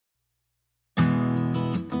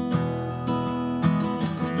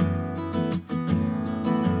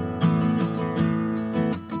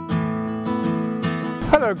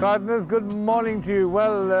Hello gardeners, good morning to you.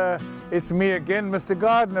 Well, it's me again, Mr.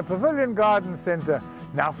 Gardener, Pavilion Garden Centre.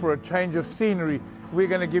 Now for a change of scenery, we're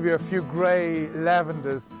going to give you a few grey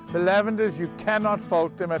lavenders. The lavenders, you cannot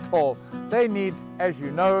fault them at all. They need, as you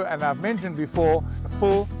know, and I've mentioned before,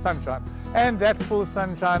 full sunshine. And that full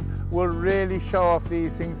sunshine will really show off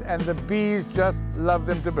these things, and the bees just love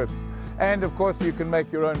them to bits. And of course you can make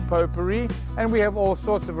your own potpourri, and we have all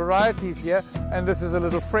sorts of varieties here. And this is a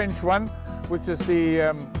little French one, which is the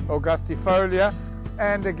Augustifolia.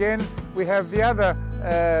 And again, we have the other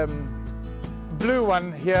blue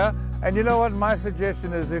one here. And you know what, my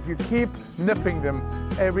suggestion is, if you keep nipping them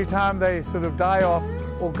every time they sort of die off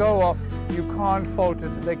or go off, you can't fault it.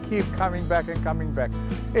 They keep coming back and coming back.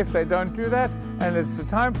 If they don't do that, and it's the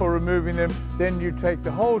time for removing them, then you take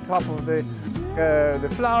the whole top of the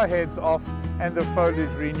flower heads off and the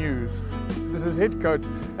foliage renews. This is Hitcoat,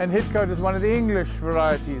 and Hitcoat is one of the English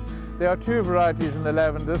varieties. There are two varieties in the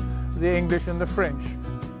lavenders, the English and the French.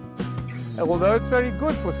 Although it's very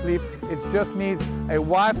good for sleep, it just needs a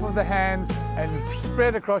wipe of the hands and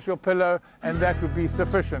spread across your pillow, and that would be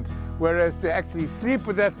sufficient. Whereas to actually sleep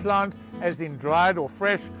with that plant, as in dried or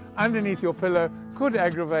fresh, underneath your pillow, could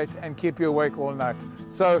aggravate and keep you awake all night.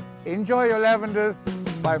 So enjoy your lavenders.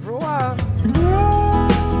 Bye for a while.